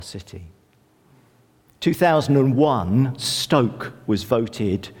city. 2001, Stoke was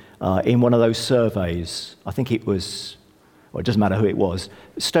voted in one of those surveys. I think it was, well, it doesn't matter who it was.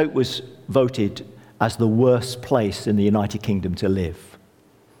 Stoke was voted as the worst place in the United Kingdom to live.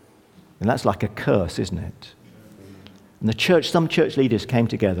 And that's like a curse, isn't it? And some church leaders came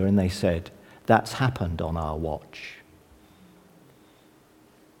together and they said, that's happened on our watch.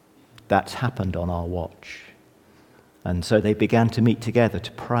 That's happened on our watch. And so they began to meet together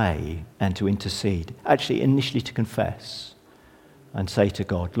to pray and to intercede. Actually, initially to confess and say to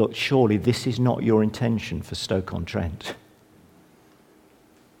God, look, surely this is not your intention for Stoke-on-Trent.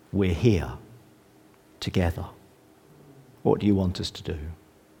 We're here together. What do you want us to do?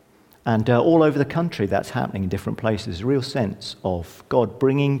 And all over the country, that's happening in different places. A real sense of God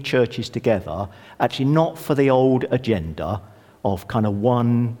bringing churches together, actually not for the old agenda of kind of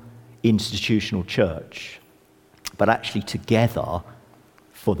one institutional church, but actually together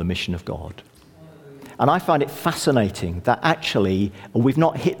for the mission of God. And I find it fascinating that actually, we've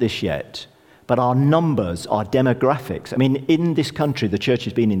not hit this yet, but our numbers, our demographics, I mean, in this country, the church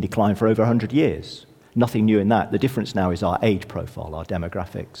has been in decline for over 100 years. Nothing new in that. The difference now is our age profile, our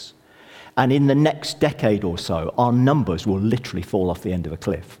demographics. And in the next decade or so, our numbers will literally fall off the end of a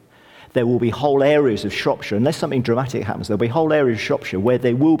cliff. There will be whole areas of Shropshire, unless something dramatic happens, there'll be whole areas of Shropshire where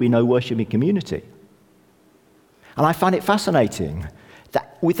there will be no worshipping community. And I find it fascinating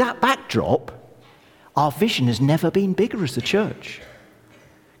that with that backdrop, our vision has never been bigger as the church.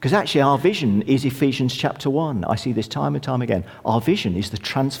 Because actually our vision is Ephesians chapter 1. I see this time and time again. Our vision is the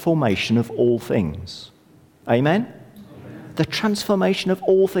transformation of all things. Amen? The transformation of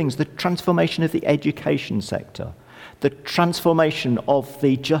all things, the transformation of the education sector, the transformation of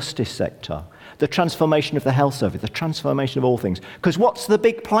the justice sector, the transformation of the health service, the transformation of all things. Because what's the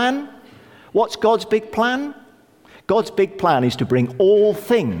big plan? What's God's big plan? God's big plan is to bring all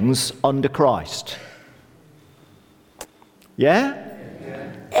things under Christ. Yeah?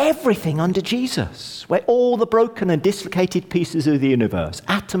 Everything under Jesus, where all the broken and dislocated pieces of the universe,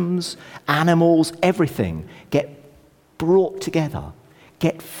 atoms, animals, everything, get brought together,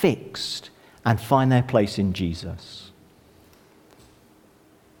 get fixed, and find their place in Jesus.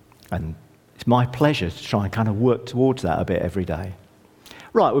 And it's my pleasure to try and kind of work towards that a bit every day.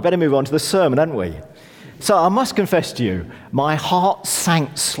 Right, we better move on to the sermon, haven't we? So I must confess to you, my heart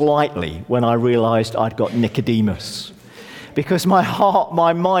sank slightly when I realized I'd got Nicodemus. Because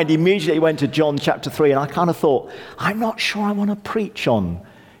my mind immediately went to John chapter 3, and I kind of thought, I'm not sure I want to preach on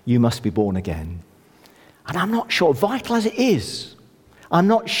you must be born again. And I'm not sure, vital as it is, I'm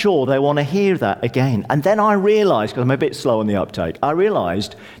not sure they want to hear that again. And then I realized, because I'm a bit slow on the uptake, I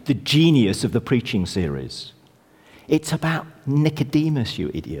realized the genius of the preaching series. It's about Nicodemus,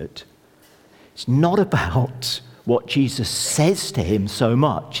 you idiot. It's not about what Jesus says to him so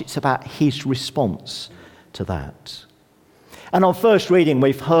much. It's about his response to that. And on first reading,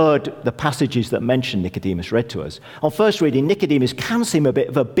 we've heard the passages that mention Nicodemus read to us. On first reading, Nicodemus can seem a bit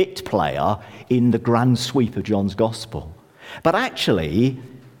of a bit player in the grand sweep of John's gospel. But actually,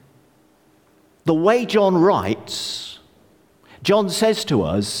 the way John writes, John says to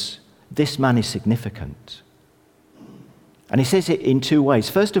us, this man is significant. And he says it in two ways.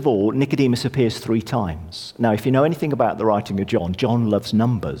 First of all, Nicodemus appears 3 times. Now, if you know anything about the writing of John, John loves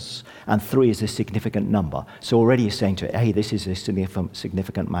numbers, and 3 is a significant number. So already he's saying to it, hey, this is a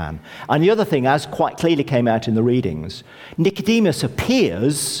significant man. And the other thing, as quite clearly came out in the readings, Nicodemus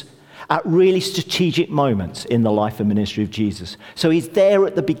appears at really strategic moments in the life and ministry of Jesus. So he's there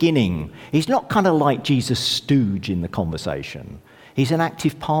at the beginning. He's not kind of like Jesus' stooge in the conversation. He's an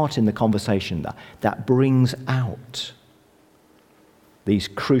active part in the conversation that brings out these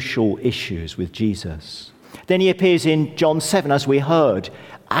crucial issues with Jesus. Then he appears in John 7, as we heard,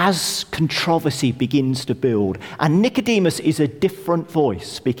 as controversy begins to build. And Nicodemus is a different voice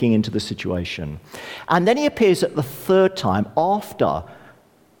speaking into the situation. And then he appears at the 3rd time after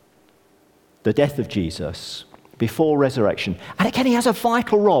the death of Jesus, before resurrection. And again, he has a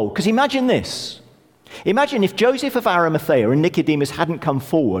vital role. Because imagine this. Imagine if Joseph of Arimathea and Nicodemus hadn't come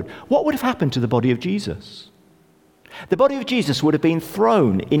forward, what would have happened to the body of Jesus? The body of Jesus would have been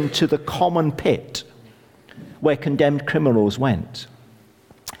thrown into the common pit where condemned criminals went.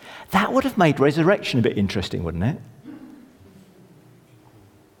 That would have made resurrection a bit interesting, wouldn't it?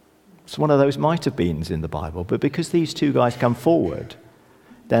 It's one of those might have beens in the Bible, but because these 2 guys come forward,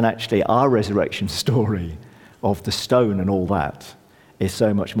 then actually our resurrection story of the stone and all that is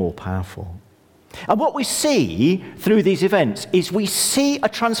so much more powerful. And what we see through these events is we see a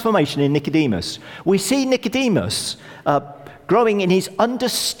transformation in Nicodemus. We see Nicodemus growing in his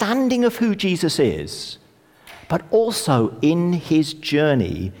understanding of who Jesus is, but also in his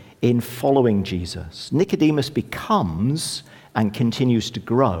journey in following Jesus. Nicodemus becomes and continues to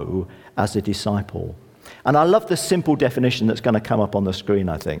grow as a disciple. And I love the simple definition that's going to come up on the screen,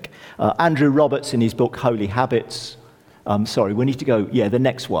 I think. Andrew Roberts, in his book, Holy Habits, we need to go, the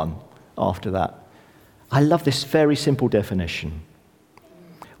next one after that. I love this very simple definition.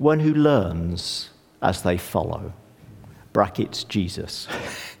 One who learns as they follow. Brackets, Jesus.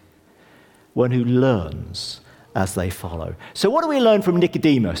 One who learns as they follow. So what do we learn from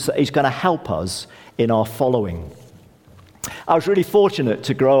Nicodemus that is going to help us in our following? I was really fortunate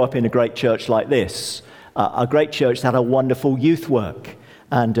to grow up in a great church like this, a great church that had a wonderful youth work.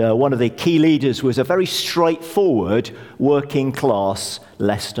 And one of the key leaders was a very straightforward, working-class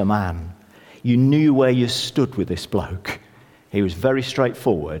Leicester man. You knew where you stood with this bloke. He was very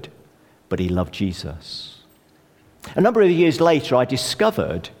straightforward, but he loved Jesus. A number of years later, I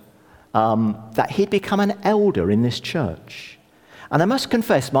discovered that he'd become an elder in this church. And I must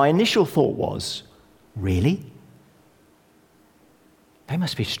confess, my initial thought was, really? They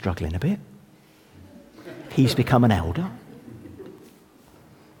must be struggling a bit. He's become an elder.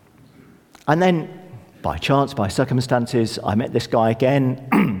 And then, by chance, by circumstances, I met this guy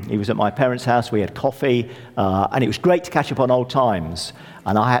again. He was at my parents' house. We had coffee. And it was great to catch up on old times.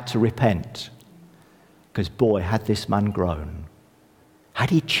 And I had to repent. Because, boy, had this man grown. Had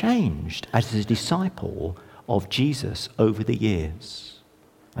he changed as a disciple of Jesus over the years?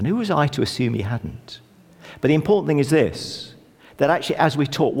 And who was I to assume he hadn't? But the important thing is this, that actually as we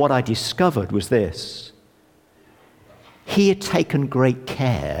talked, what I discovered was this. He had taken great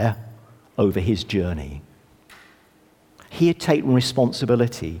care over his journey. He had taken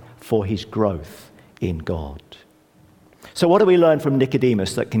responsibility for his growth in God. So what do we learn from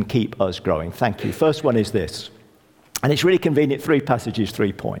Nicodemus that can keep us growing? Thank you. First one is this. And it's really convenient, 3 passages,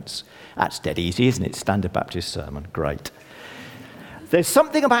 3 points. That's dead easy, isn't it? Standard Baptist sermon. Great. There's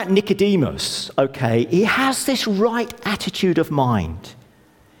something about Nicodemus, okay? He has this right attitude of mind.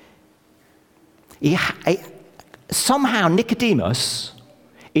 Somehow Nicodemus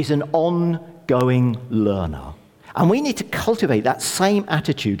is an ongoing learner. And we need to cultivate that same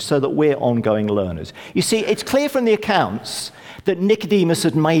attitude so that we're ongoing learners. You see, it's clear from the accounts that Nicodemus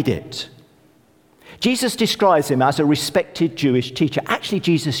had made it. Jesus describes him as a respected Jewish teacher. Actually,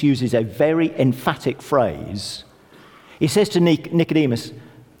 Jesus uses a very emphatic phrase. He says to Nicodemus,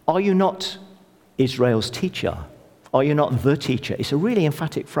 are you not Israel's teacher? Are you not the teacher? It's a really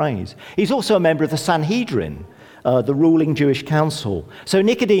emphatic phrase. He's also a member of the Sanhedrin, the ruling Jewish council. So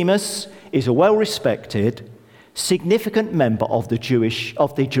Nicodemus is a well-respected, significant member of the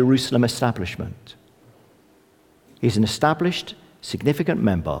Jerusalem establishment. He's an established, significant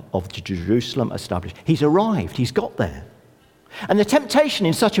member of the Jerusalem establishment. He's arrived. He's got there. And the temptation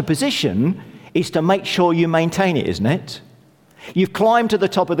in such a position is to make sure you maintain it, isn't it? You've climbed to the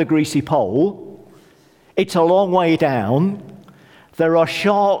top of the greasy pole. It's a long way down. There are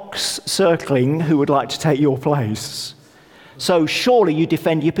sharks circling who would like to take your place. So surely you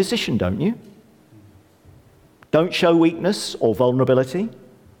defend your position, don't you? Don't show weakness or vulnerability.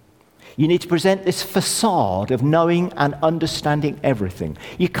 You need to present this facade of knowing and understanding everything.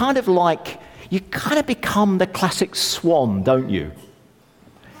 You kind of become the classic swan, don't you?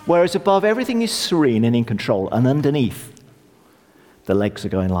 Whereas above, everything is serene and in control, and underneath, the legs are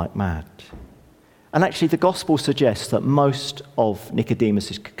going like mad. And actually, the gospel suggests that most of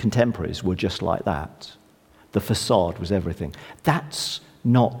Nicodemus' contemporaries were just like that. The facade was everything. That's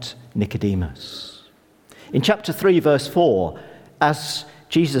not Nicodemus. In chapter 3, verse 4, as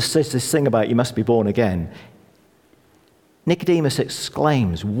Jesus says this thing about you must be born again, Nicodemus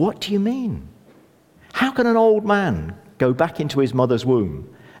exclaims, what do you mean? How can an old man go back into his mother's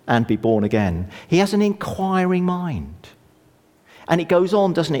womb and be born again? He has an inquiring mind. And it goes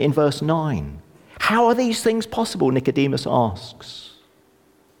on, doesn't it, in verse 9. How are these things possible, Nicodemus asks.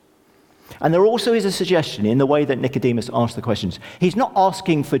 And there also is a suggestion in the way that Nicodemus asks the questions. He's not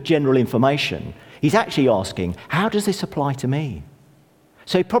asking for general information. He's actually asking, how does this apply to me?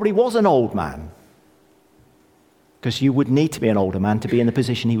 So he probably was an old man, because you would need to be an older man to be in the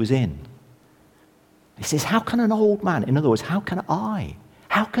position he was in. He says, how can an old man, in other words, how can I?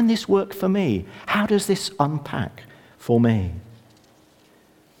 How can this work for me? How does this unpack for me?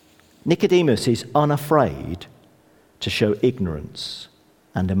 Nicodemus is unafraid to show ignorance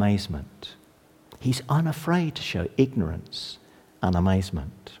and amazement. He's unafraid to show ignorance and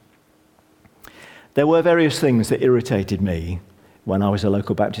amazement. There were various things that irritated me when I was a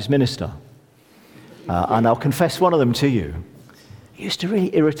local Baptist minister. And I'll confess one of them to you. It used to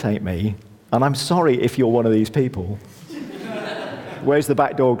really irritate me, and I'm sorry if you're one of these people. Where's the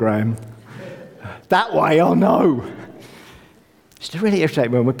back door, Graham? That way, oh no. It's really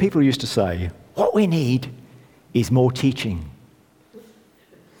irritating when people used to say, what we need is more teaching.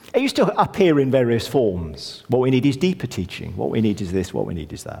 It used to appear in various forms. What we need is deeper teaching. What we need is this, what we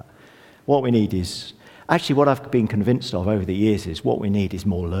need is that. What we need is, actually what I've been convinced of over the years is what we need is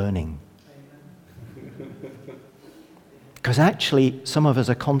more learning. Because actually, some of us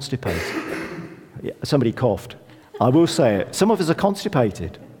are constipated. Somebody coughed. I will say it. Some of us are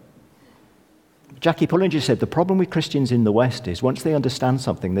constipated. Jackie Pullinger said the problem with Christians in the West is once they understand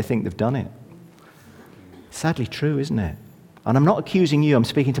something, they think they've done it. Sadly true, isn't it? And I'm not accusing you, I'm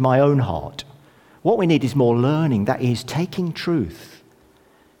speaking to my own heart. What we need is more learning, that is taking truth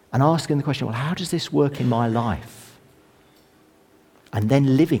and asking the question, well, how does this work in my life? And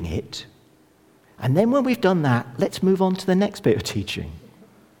then living it. And then when we've done that, let's move on to the next bit of teaching.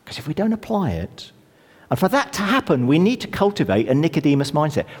 Because if we don't apply it, and for that to happen, we need to cultivate a Nicodemus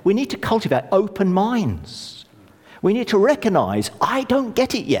mindset. We need to cultivate open minds. We need to recognize, I don't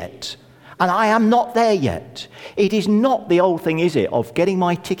get it yet, and I am not there yet. It is not the old thing, is it, of getting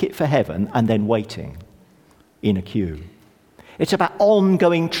my ticket for heaven and then waiting in a queue. It's about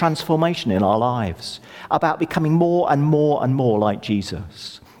ongoing transformation in our lives, about becoming more and more and more like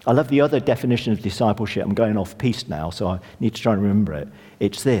Jesus. I love the other definition of discipleship. I'm going off piste now, so I need to try and remember it.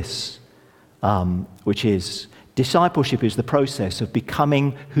 It's this, which is discipleship is the process of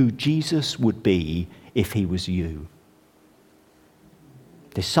becoming who Jesus would be if he was you.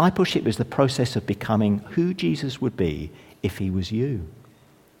 Discipleship is the process of becoming who Jesus would be if he was you.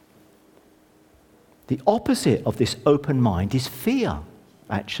 The opposite of this open mind is fear,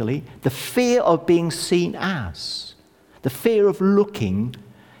 actually. The fear of being seen as. The fear of looking.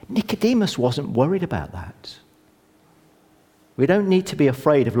 Nicodemus wasn't worried about that. We don't need to be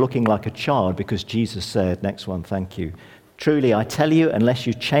afraid of looking like a child because Jesus said, next one, thank you. Truly, I tell you, unless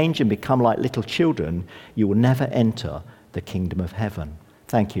you change and become like little children, you will never enter the kingdom of heaven.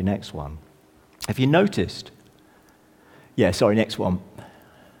 Thank you, next one. Have you noticed? Next one.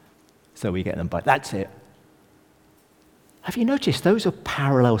 So we get them by. That's it. Have you noticed those are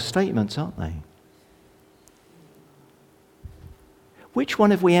parallel statements, aren't they? Which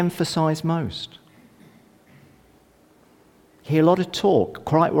one have we emphasized most? Hear a lot of talk,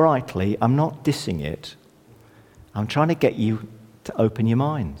 quite rightly. I'm not dissing it. I'm trying to get you to open your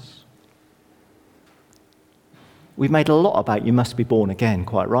minds. We've made a lot about you must be born again,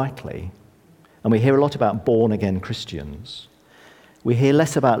 quite rightly. And we hear a lot about born again Christians. We hear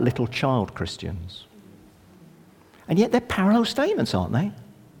less about little child Christians. And yet they're parallel statements, aren't they?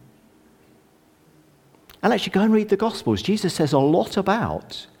 And actually go and read the Gospels. Jesus says a lot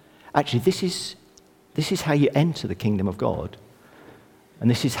about, actually this is how you enter the kingdom of God. And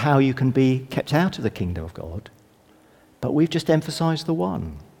this is how you can be kept out of the kingdom of God. But we've just emphasized the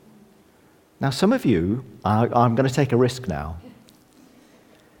one. Now some of you, I'm going to take a risk now.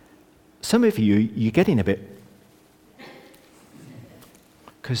 Some of you, you're getting a bit,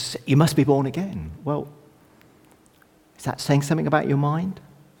 because you must be born again. Well, is that saying something about your mind?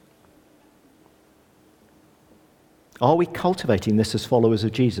 Are we cultivating this as followers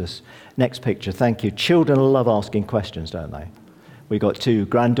of Jesus? Next picture, thank you. Children love asking questions, don't they? We've got 2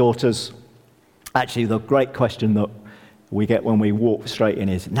 granddaughters. Actually, the great question that we get when we walk straight in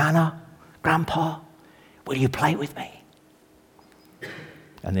is, Nana, Grandpa, will you play with me?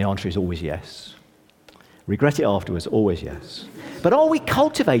 And the answer is always yes. Regret it afterwards, always yes. But are we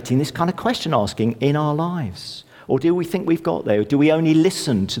cultivating this kind of question asking in our lives? Or do we think we've got there? Or do we only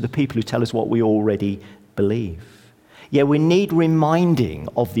listen to the people who tell us what we already believe? Yeah, we need reminding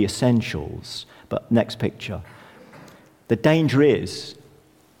of the essentials. But next picture. The danger is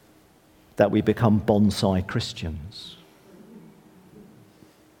that we become bonsai Christians.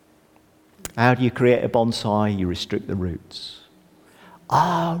 How do you create a bonsai? You restrict the roots.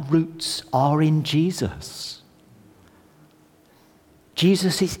 Our roots are in Jesus.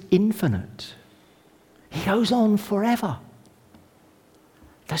 Jesus is infinite. He goes on forever.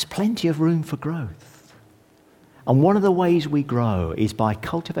 There's plenty of room for growth. And one of the ways we grow is by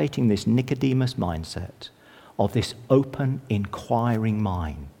cultivating this Nicodemus mindset of this open, inquiring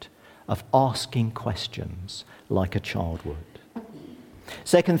mind, of asking questions like a child would.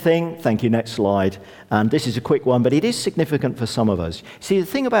 Second thing, thank you, next slide, and this is a quick one, but it is significant for some of us. See, the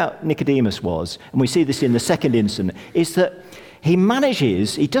thing about Nicodemus was, and we see this in the second incident, is that he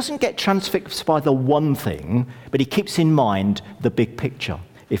doesn't get transfixed by the one thing, but he keeps in mind the big picture,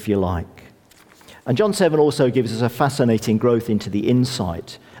 if you like. And John 7 also gives us a fascinating growth into the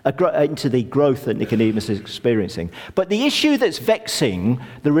insight, into the growth that Nicodemus is experiencing. But the issue that's vexing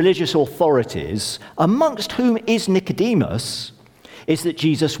the religious authorities, amongst whom is Nicodemus, is that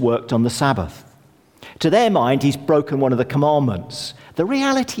Jesus worked on the Sabbath. To their mind, he's broken one of the commandments. The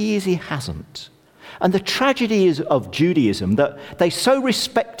reality is he hasn't. And the tragedy is of Judaism that they so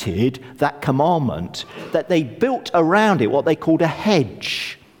respected that commandment that they built around it what they called a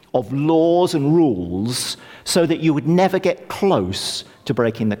hedge of laws and rules so that you would never get close to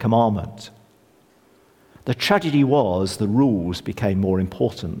breaking the commandment. The tragedy was the rules became more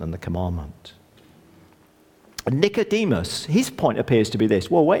important than the commandment. And Nicodemus, his point appears to be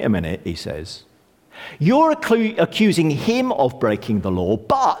this. Well, wait a minute, he says. You're accusing him of breaking the law,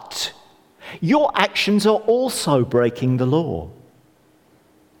 but your actions are also breaking the law.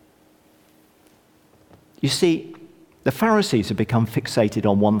 You see, the Pharisees have become fixated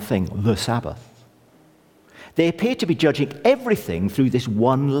on one thing, the Sabbath. They appear to be judging everything through this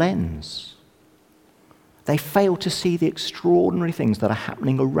one lens. They fail to see the extraordinary things that are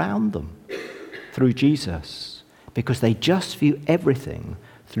happening around them through Jesus because they just view everything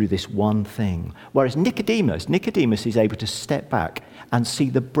through this one thing. Whereas Nicodemus is able to step back and see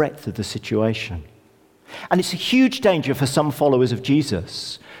the breadth of the situation. And it's a huge danger for some followers of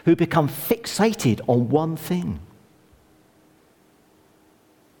Jesus who become fixated on one thing.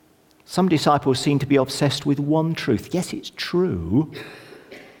 Some disciples seem to be obsessed with one truth. Yes, it's true,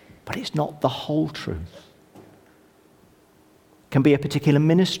 but it's not the whole truth. It can be a particular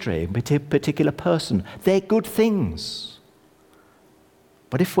ministry, a particular person. They're good things.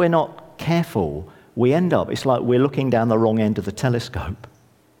 But if we're not careful, we end up, it's like we're looking down the wrong end of the telescope.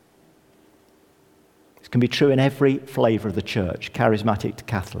 This can be true in every flavour of the church, charismatic to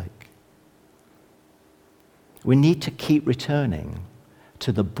Catholic. We need to keep returning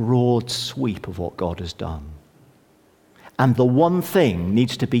to the broad sweep of what God has done. And the one thing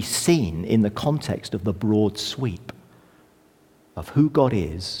needs to be seen in the context of the broad sweep of who God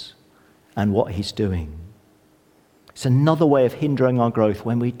is and what he's doing. It's another way of hindering our growth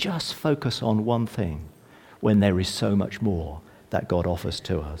when we just focus on one thing, when there is so much more that God offers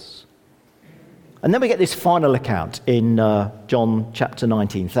to us. And then we get this final account in John chapter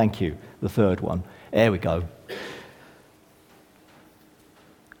 19. Thank you, the third one. There we go.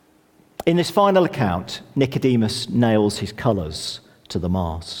 In this final account, Nicodemus nails his colours to the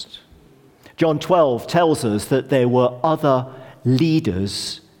mast. John 12 tells us that there were other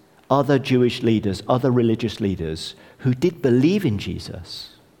leaders, other Jewish leaders, other religious leaders who did believe in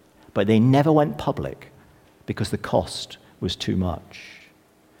Jesus, but they never went public because the cost was too much.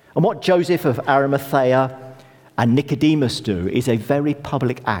 And what Joseph of Arimathea and Nicodemus do is a very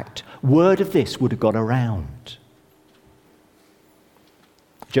public act. Word of this would have got around.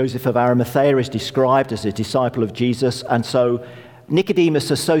 Joseph of Arimathea is described as a disciple of Jesus, and so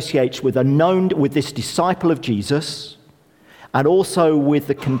Nicodemus associates with this disciple of Jesus, and also with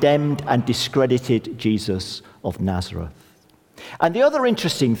the condemned and discredited Jesus of Nazareth. And the other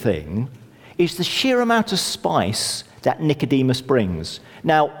interesting thing is the sheer amount of spice that Nicodemus brings.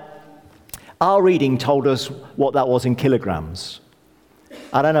 Now, our reading told us what that was in kilograms.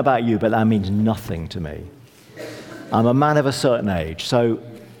 I don't know about you, but that means nothing to me. I'm a man of a certain age, so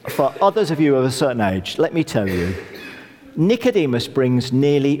for others of you of a certain age, let me tell you, Nicodemus brings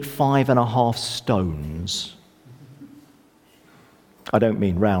nearly 5.5 stones. I don't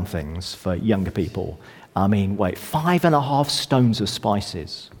mean round things for younger people. I mean, 5.5 stones of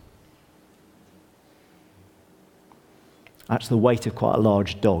spices. That's the weight of quite a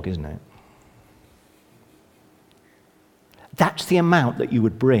large dog, isn't it? That's the amount that you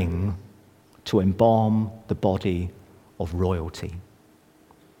would bring to embalm the body of royalty.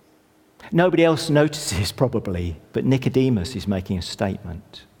 Nobody else notices probably, but Nicodemus is making a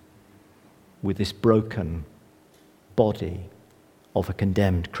statement with this broken body of a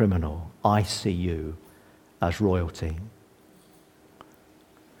condemned criminal. I see you as royalty.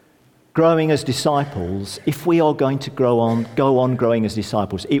 Growing as disciples, if we are going to go on growing as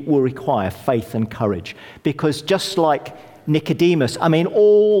disciples, it will require faith and courage. Because just like Nicodemus,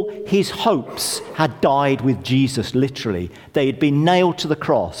 all his hopes had died with Jesus, literally. They had been nailed to the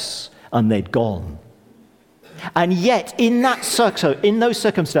cross and they'd gone. And yet, in those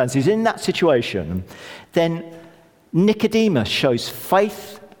circumstances, in that situation, then Nicodemus shows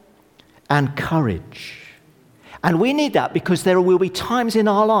faith and courage. And we need that because there will be times in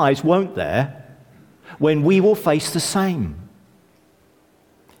our lives, won't there, when we will face the same.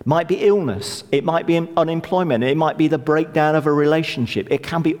 It might be illness, it might be unemployment, it might be the breakdown of a relationship, it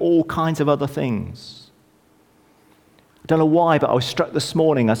can be all kinds of other things. I don't know why, but I was struck this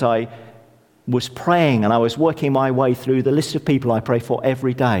morning as I was praying and I was working my way through the list of people I pray for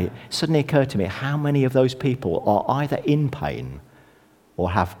every day. It suddenly occurred to me how many of those people are either in pain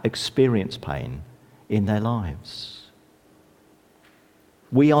or have experienced pain in their lives.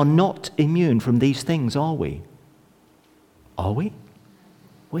 We are not immune from these things, are we? Are we?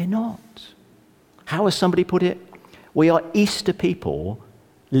 We're not. How has somebody put it? We are Easter people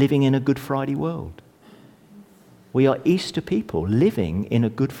living in a Good Friday world. We are Easter people living in a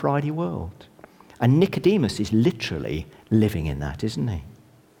Good Friday world. And Nicodemus is literally living in that, isn't he?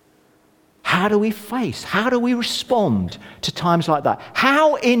 How do we face, how do we respond to times like that?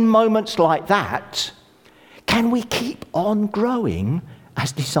 How in moments like that can we keep on growing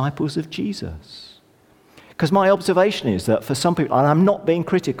as disciples of Jesus? Because my observation is that for some people, and I'm not being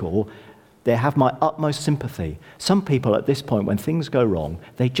critical, they have my utmost sympathy. Some people at this point, when things go wrong,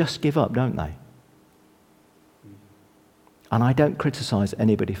 they just give up, don't they? And I don't criticize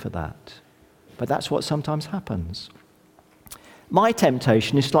anybody for that. But that's what sometimes happens. My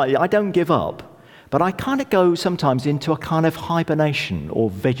temptation is slightly, I don't give up, but I kind of go sometimes into a kind of hibernation or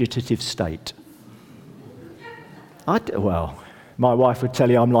vegetative state. Well, my wife would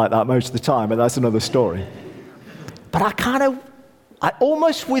tell you I'm like that most of the time, but that's another story. But I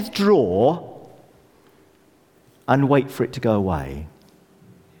almost withdraw and wait for it to go away.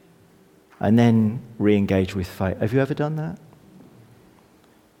 And then re-engage with faith. Have you ever done that?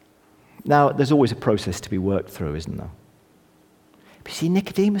 Now, there's always a process to be worked through, isn't there? But you see,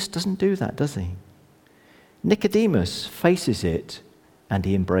 Nicodemus doesn't do that, does he? Nicodemus faces it and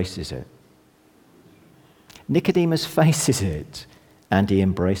he embraces it. Nicodemus faces it and he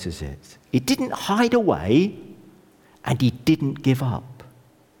embraces it. He didn't hide away and he didn't give up.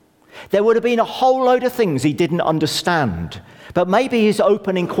 There would have been a whole load of things he didn't understand, but maybe his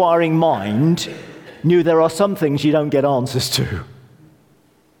open, inquiring mind knew there are some things you don't get answers to.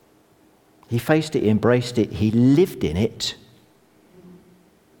 He faced it, he embraced it, he lived in it,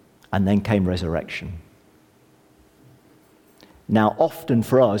 and then came resurrection. Now, often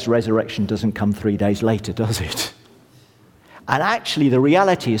for us, resurrection doesn't come 3 days later, does it? And actually, the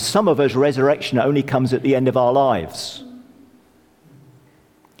reality is some of us, resurrection only comes at the end of our lives.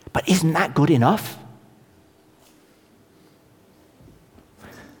 But isn't that good enough?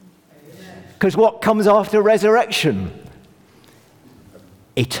 Because what comes after resurrection?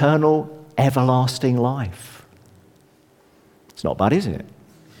 Eternal, everlasting life. It's not bad, is it?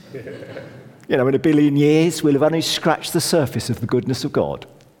 You know, in 1 billion years, we'll have only scratched the surface of the goodness of God.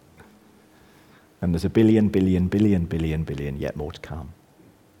 And there's 1 billion, billion, billion, billion, billion yet more to come.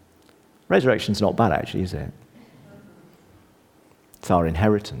 Resurrection's not bad, actually, is it? It's our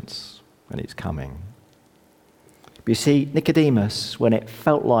inheritance, and it's coming. But you see, Nicodemus, when it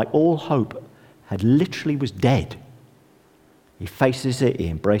felt like all hope had literally was dead, he faces it, he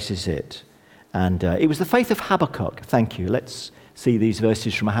embraces it. And it was the faith of Habakkuk. Thank you. Let's see these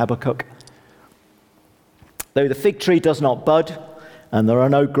verses from Habakkuk. Though the fig tree does not bud, and there are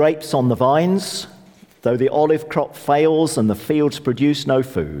no grapes on the vines, though the olive crop fails and the fields produce no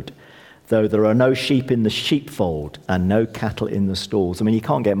food, though there are no sheep in the sheepfold and no cattle in the stalls. I mean, you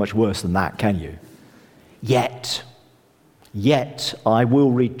can't get much worse than that, can you? Yet I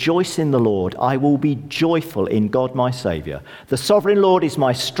will rejoice in the Lord. I will be joyful in God my Saviour. The sovereign Lord is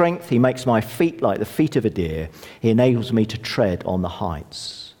my strength. He makes my feet like the feet of a deer. He enables me to tread on the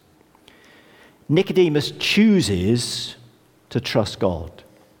heights. Nicodemus chooses to trust God.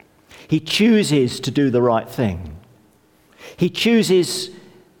 He chooses to do the right thing. He chooses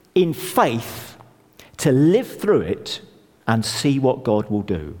in faith to live through it and see what God will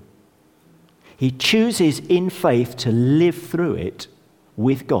do. He chooses in faith to live through it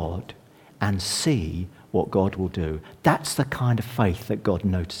with God and see what God will do. That's the kind of faith that God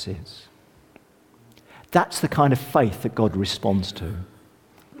notices. That's the kind of faith that God responds to.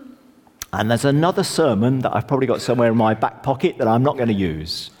 And there's another sermon that I've probably got somewhere in my back pocket that I'm not going to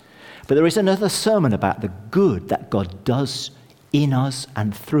use. But there is another sermon about the good that God does in us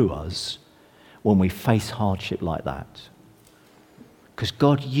and through us when we face hardship like that. Because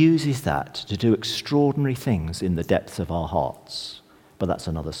God uses that to do extraordinary things in the depths of our hearts. But that's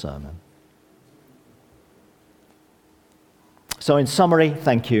another sermon. So in summary,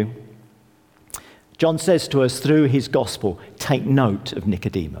 thank you. John says to us through his gospel, take note of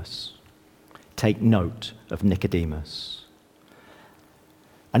Nicodemus. Take note of Nicodemus.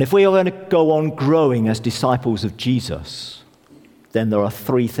 And if we are going to go on growing as disciples of Jesus, then there are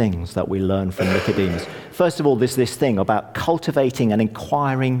 3 things that we learn from Nicodemus. First of all, there's this thing about cultivating an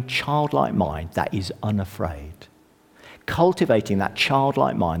inquiring, childlike mind that is unafraid. Cultivating that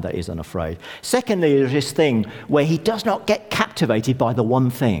childlike mind that is unafraid. Secondly, there's this thing where he does not get captivated by the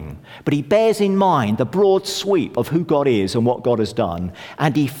one thing, but he bears in mind the broad sweep of who God is and what God has done,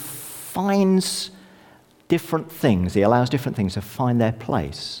 and he finds different things, he allows different things to find their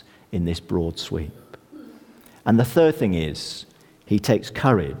place in this broad sweep. And the third thing is, He takes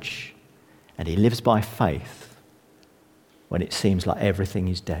courage and he lives by faith when it seems like everything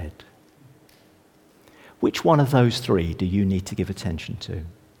is dead. Which one of those three do you need to give attention to?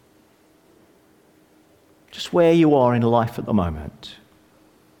 Just where you are in life at the moment,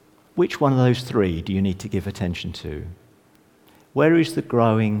 which one of those three do you need to give attention to? Where is the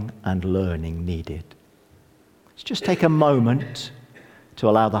growing and learning needed? Let's just take a moment to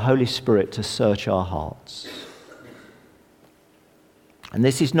allow the Holy Spirit to search our hearts. And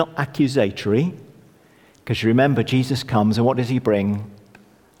this is not accusatory, because remember, Jesus comes and what does he bring?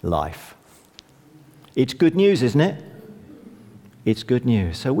 Life. It's good news, isn't it? It's good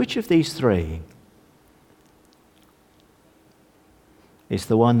news. So which of these three is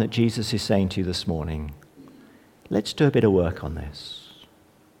the one that Jesus is saying to you this morning? Let's do a bit of work on this.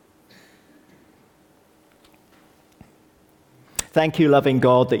 Thank you, loving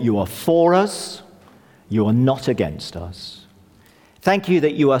God, that you are for us, you are not against us. Thank you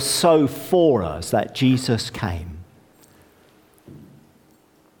that you are so for us that Jesus came.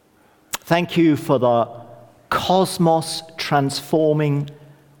 Thank you for the cosmos transforming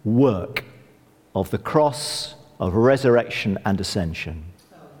work of the cross, of resurrection and ascension.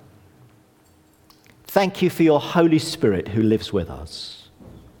 Thank you for your Holy Spirit who lives with us.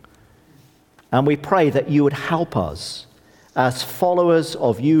 And we pray that you would help us as followers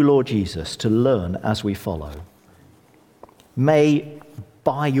of you, Lord Jesus, to learn as we follow. May,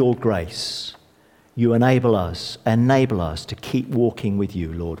 by your grace, you enable us to keep walking with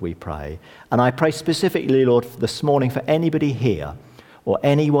you, Lord, we pray. And I pray specifically, Lord, this morning for anybody here or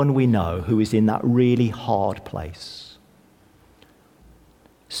anyone we know who is in that really hard place.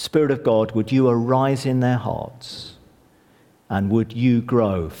 Spirit of God, would you arise in their hearts and would you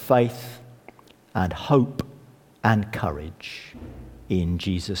grow faith and hope and courage in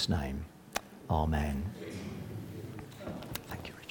Jesus' name. Amen.